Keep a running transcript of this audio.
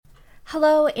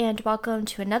Hello and welcome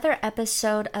to another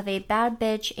episode of A Bad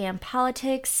Bitch and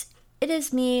Politics. It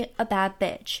is me, a bad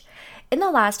bitch. In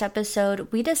the last episode,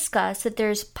 we discussed that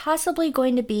there's possibly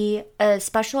going to be a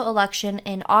special election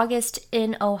in August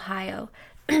in Ohio.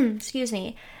 Excuse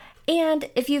me. And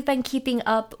if you've been keeping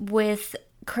up with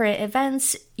current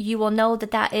events, you will know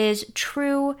that that is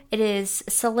true. It is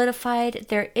solidified.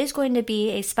 There is going to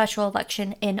be a special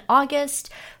election in August.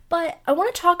 But I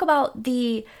want to talk about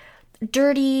the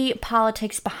dirty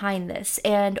politics behind this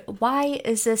and why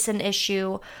is this an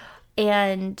issue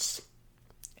and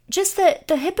just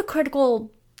the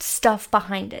hypocritical stuff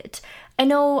behind it. I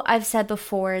know I've said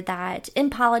before that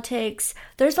in politics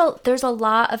there's a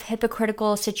lot of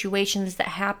hypocritical situations that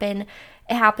happen.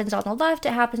 It happens on the left,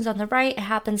 it happens on the right, it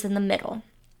happens in the middle.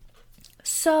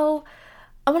 So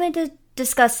I wanted to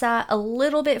discuss that a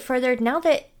little bit further now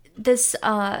that this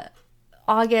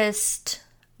August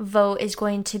vote is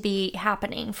going to be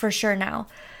happening for sure now.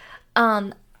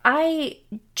 I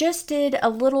just did a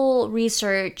little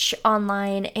research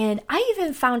online and I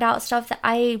even found out stuff that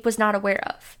I was not aware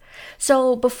of.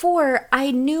 So before,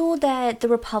 I knew that the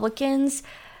Republicans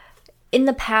in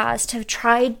the past have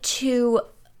tried to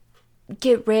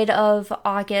get rid of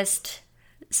August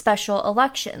special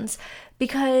elections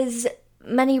because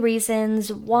many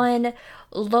reasons. One,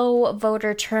 low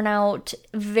voter turnout,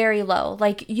 very low.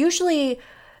 Like usually,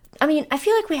 I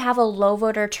feel like we have a low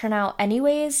voter turnout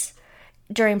anyways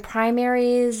during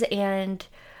primaries and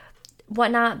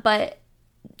whatnot, but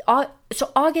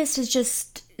so August is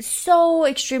just so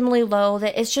extremely low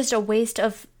that it's just a waste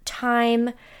of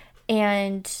time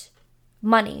and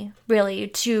money, really,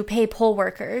 to pay poll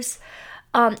workers.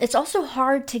 It's also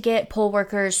hard to get poll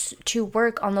workers to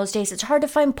work on those days. It's hard to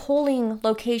find polling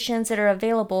locations that are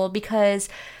available because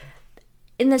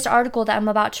in this article that I'm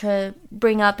about to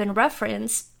bring up and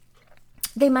reference,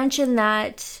 they mentioned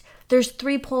that there's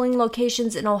 3 polling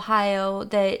locations in Ohio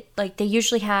that they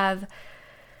usually have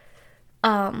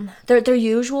their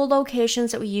usual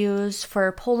locations that we use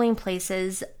for polling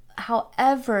places.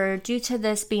 However, due to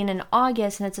this being in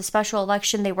August and it's a special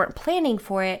election, they weren't planning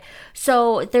for it.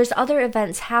 So there's other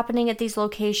events happening at these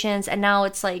locations, and now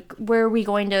it's like, where are we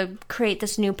going to create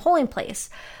this new polling place?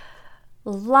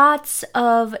 Lots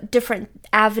of different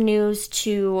avenues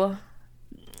to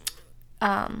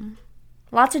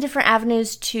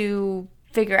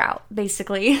figure out,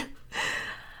 basically.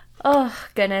 Oh,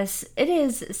 goodness. It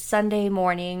is Sunday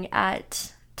morning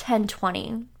at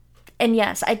 10:20. And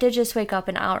yes, I did just wake up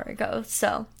an hour ago.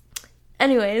 So,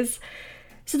 anyways.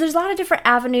 So there's a lot of different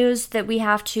avenues that we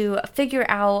have to figure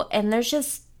out. And there's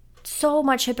just so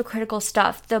much hypocritical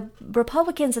stuff. The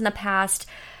Republicans in the past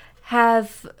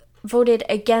have voted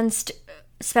against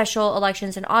special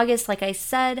elections in August, like I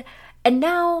said. And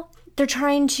now they're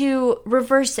trying to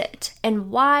reverse it.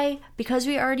 And why? Because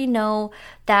we already know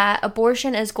that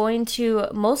abortion is going to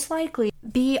most likely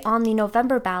be on the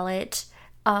November ballot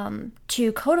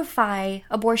to codify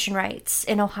abortion rights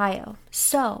in Ohio.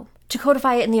 So, to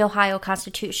codify it in the Ohio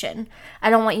Constitution. I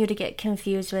don't want you to get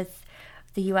confused with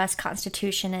the U.S.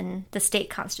 Constitution and the state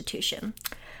constitution.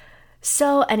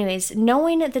 So, anyways,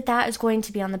 knowing that that is going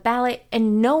to be on the ballot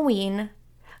and knowing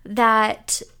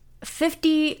that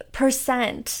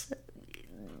 50%,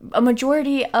 a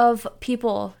majority of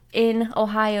people in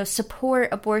Ohio support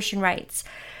abortion rights.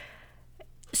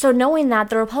 So knowing that,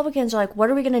 the Republicans are like, what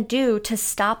are we going to do to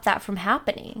stop that from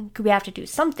happening? We have to do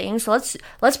something. So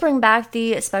let's bring back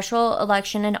the special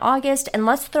election in August, and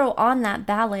let's throw on that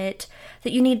ballot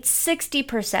that you need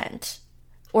 60%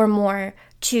 or more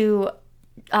to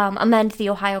amend the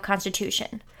Ohio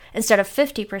Constitution instead of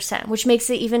 50%, which makes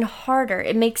it even harder.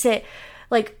 It makes it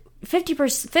like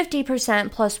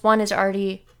 50% plus 1 is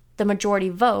already the majority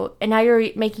vote, and now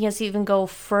you're making us even go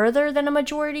further than a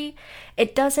majority.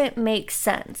 It doesn't make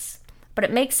sense, but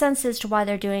it makes sense as to why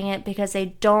they're doing it, because they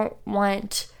don't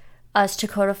want us to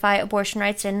codify abortion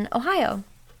rights in Ohio.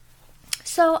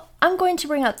 So I'm going to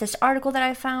bring up this article that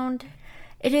I found.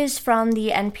 It is from the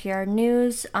NPR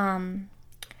News, and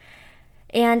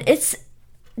it's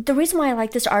the reason why I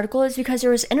like this article is because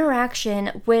there was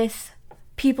interaction with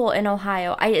people in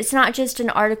Ohio. It's not just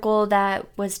an article that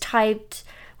was typed,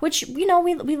 which, we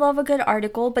love a good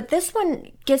article, but this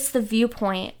one gets the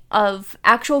viewpoint of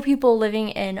actual people living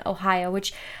in Ohio,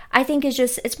 which I think is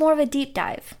it's more of a deep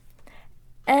dive.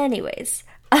 Anyways,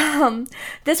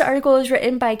 this article is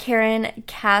written by Karen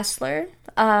Kassler,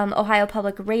 Ohio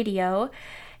Public Radio,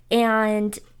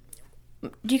 and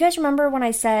do you guys remember when I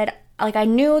said, I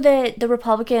knew that the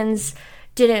Republicans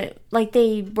didn't,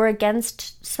 they were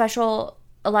against special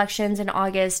elections in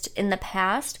August in the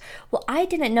past? Well, I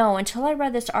didn't know until I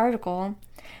read this article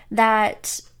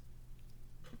that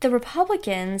the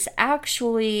Republicans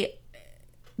actually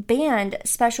banned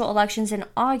special elections in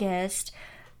August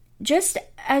just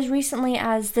as recently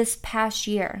as this past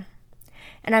year.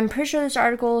 And I'm pretty sure this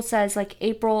article says like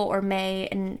April or May,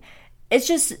 and it's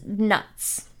just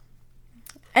nuts.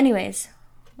 Anyways,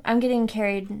 I'm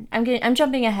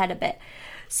jumping ahead a bit.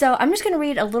 So I'm just going to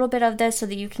read a little bit of this so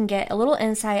that you can get a little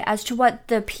insight as to what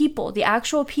the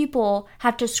actual people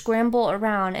have to scramble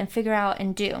around and figure out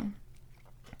and do.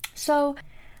 So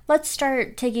let's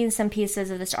start taking some pieces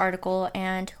of this article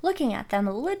and looking at them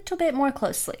a little bit more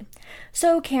closely.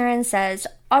 So Karen says,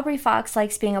 Aubrey Fox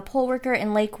likes being a poll worker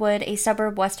in Lakewood, a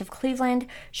suburb west of Cleveland.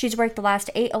 She's worked the last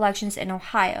 8 elections in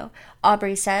Ohio.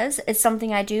 Aubrey says, it's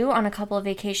something I do on a couple of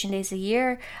vacation days a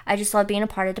year. I just love being a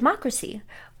part of democracy.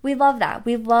 We love that.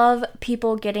 We love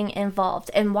people getting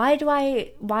involved. And why do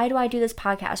I do this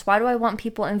podcast? Why do I want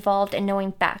people involved and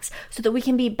knowing facts? So that we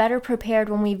can be better prepared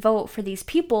when we vote for these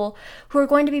people who are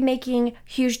going to be making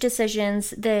huge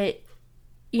decisions that,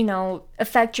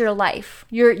 affect your life,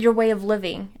 your way of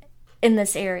living in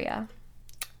this area.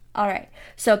 All right.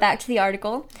 So back to the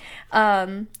article.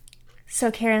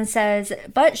 So Karen says,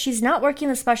 but she's not working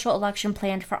the special election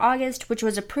planned for August, which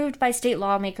was approved by state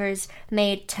lawmakers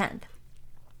May 10th.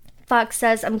 Fox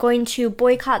says, I'm going to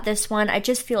boycott this one. I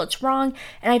just feel it's wrong,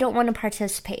 and I don't want to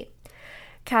participate.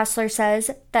 Kassler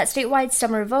says that statewide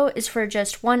summer vote is for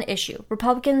just one issue.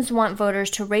 Republicans want voters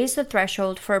to raise the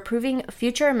threshold for approving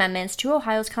future amendments to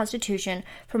Ohio's Constitution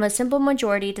from a simple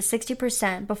majority to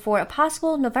 60% before a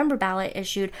possible November ballot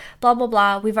issued. Blah, blah,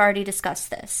 blah. We've already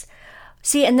discussed this.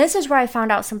 See, and this is where I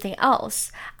found out something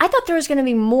else. I thought there was going to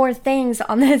be more things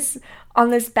on this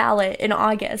ballot in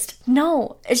August.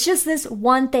 No, it's just this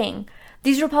one thing.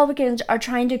 These Republicans are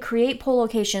trying to create poll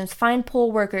locations, find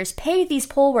poll workers, pay these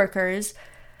poll workers,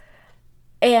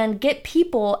 and get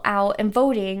people out and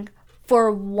voting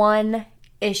for one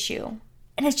issue.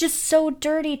 And it's just so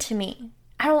dirty to me.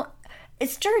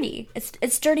 It's dirty.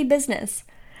 It's dirty business.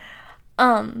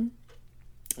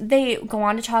 They go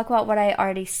on to talk about what I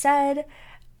already said.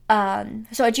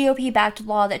 So a GOP-backed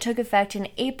law that took effect in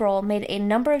April made a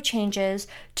number of changes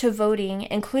to voting,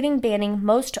 including banning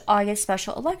most August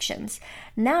special elections.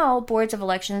 Now, boards of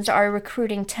elections are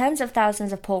recruiting tens of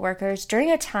thousands of poll workers during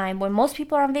a time when most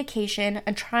people are on vacation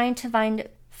and trying to find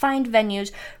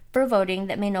venues for voting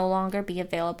that may no longer be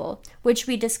available, which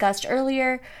we discussed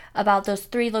earlier about those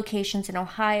 3 locations in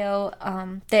Ohio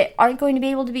that aren't going to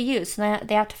be able to be used. And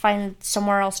they have to find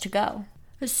somewhere else to go.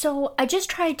 So I just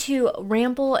tried to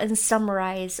ramble and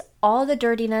summarize all the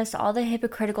dirtiness, all the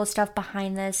hypocritical stuff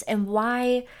behind this, and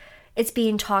why it's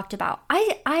being talked about.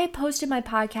 I posted my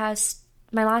podcast,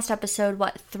 my last episode,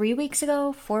 4 weeks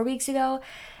ago,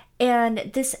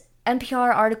 and this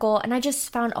NPR article, and I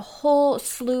just found a whole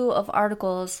slew of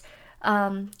articles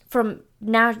from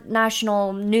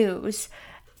national news,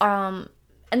 and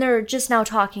they're just now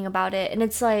talking about it, and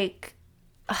it's like,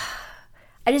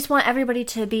 I just want everybody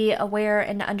to be aware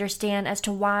and understand as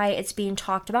to why it's being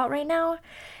talked about right now,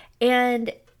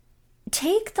 and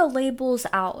take the labels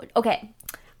out. Okay,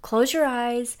 close your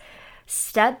eyes,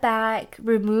 step back,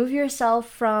 remove yourself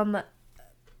from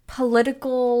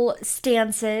political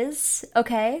stances,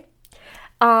 okay?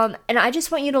 And I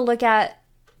just want you to look at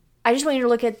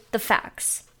the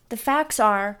facts. The facts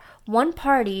are, one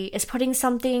party is putting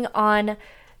something on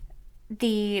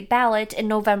the ballot in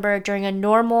November during a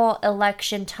normal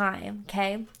election time,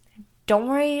 okay? Don't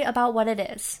worry about what it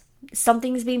is.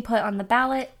 Something's being put on the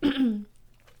ballot,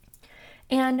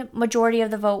 and majority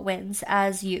of the vote wins,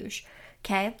 as usual,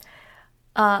 okay?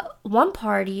 One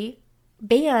party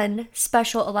banned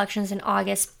special elections in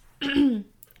August.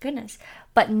 Goodness.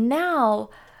 But now,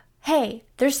 hey,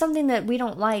 there's something that we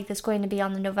don't like that's going to be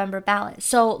on the November ballot.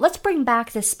 So let's bring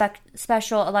back this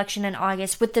special election in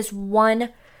August with this one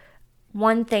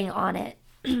thing on it.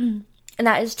 And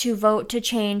that is to vote to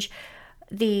change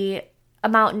the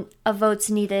amount of votes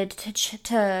needed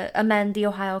to amend the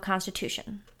Ohio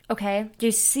Constitution. Okay? Do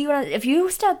you see if you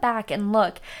step back and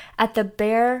look at the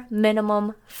bare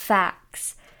minimum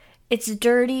facts, it's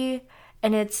dirty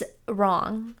and it's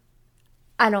wrong.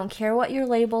 I don't care what your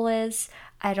label is.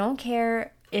 I don't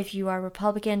care if you are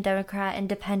Republican, Democrat,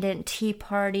 Independent, Tea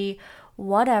Party,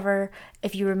 whatever.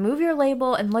 If you remove your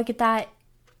label and look at that,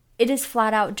 it is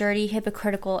flat out dirty,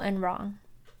 hypocritical, and wrong.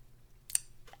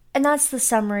 And that's the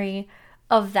summary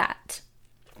of that.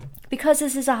 Because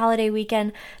this is a holiday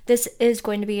weekend, this is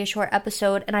going to be a short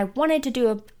episode, and I wanted to do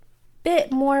a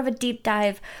bit more of a deep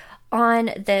dive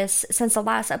on this, since the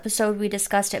last episode we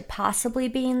discussed it possibly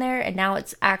being there, and now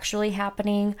it's actually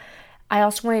happening. I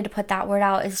also wanted to put that word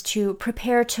out, is to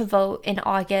prepare to vote in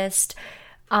August.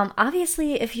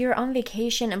 Obviously, if you're on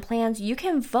vacation and plans, you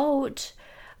can vote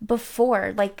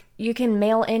before. Like, you can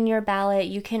mail in your ballot,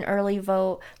 you can early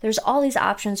vote. There's all these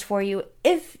options for you.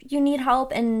 If you need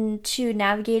help into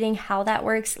navigating how that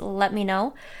works, let me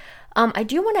know. I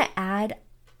do want to add,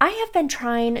 I have been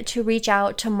trying to reach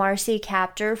out to Marcy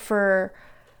Kaptur for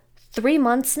 3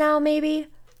 months now, maybe.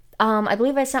 I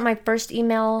believe I sent my first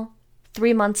email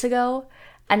 3 months ago,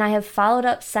 and I have followed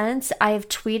up since. I have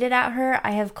tweeted at her.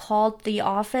 I have called the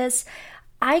office.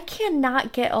 I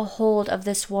cannot get a hold of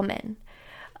this woman.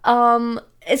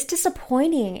 It's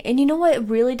disappointing. And you know what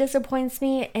really disappoints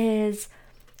me is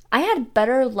I had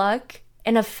better luck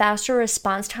and a faster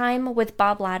response time with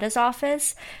Bob Latta's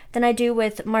office than I do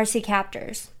with Marcy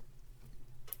Kaptur's.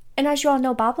 And as you all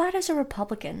know, Bob Latta's a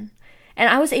Republican. And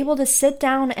I was able to sit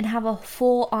down and have a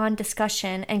full-on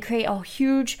discussion and create a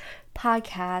huge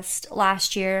podcast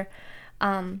last year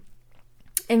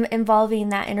involving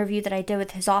that interview that I did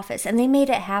with his office. And they made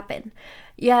it happen.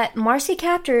 Yet Marcy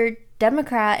Kaptur,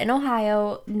 Democrat in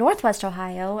Ohio, Northwest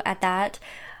Ohio at that,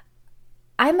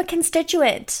 I'm a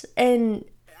constituent and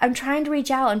I'm trying to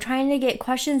reach out. I'm trying to get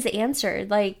questions answered.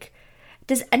 Like,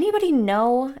 does anybody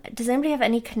know? Does anybody have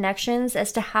any connections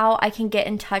as to how I can get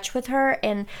in touch with her?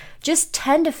 And just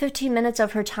 10 to 15 minutes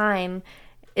of her time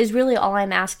is really all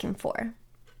I'm asking for.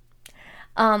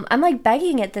 I'm like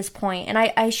begging at this point, and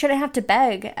I shouldn't have to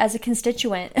beg as a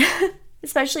constituent,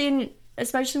 especially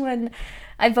when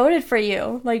I voted for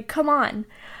you. Like, come on.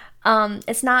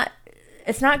 It's not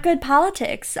good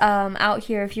politics out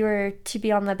here if you were to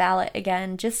be on the ballot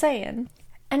again. Just saying.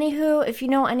 Anywho, if you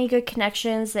know any good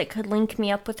connections that could link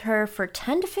me up with her for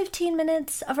 10 to 15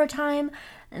 minutes of her time,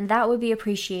 that would be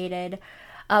appreciated.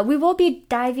 We will be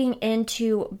diving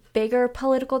into bigger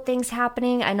political things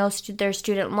happening. I know there's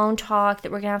student loan talk that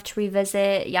we're going to have to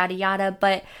revisit, yada yada,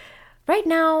 but right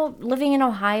now, living in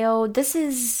Ohio, this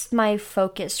is my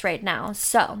focus right now.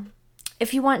 So,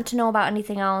 if you want to know about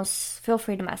anything else, feel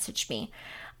free to message me.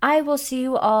 I will see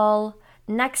you all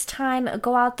next time.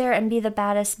 Go out there and be the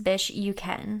baddest bitch you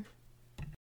can.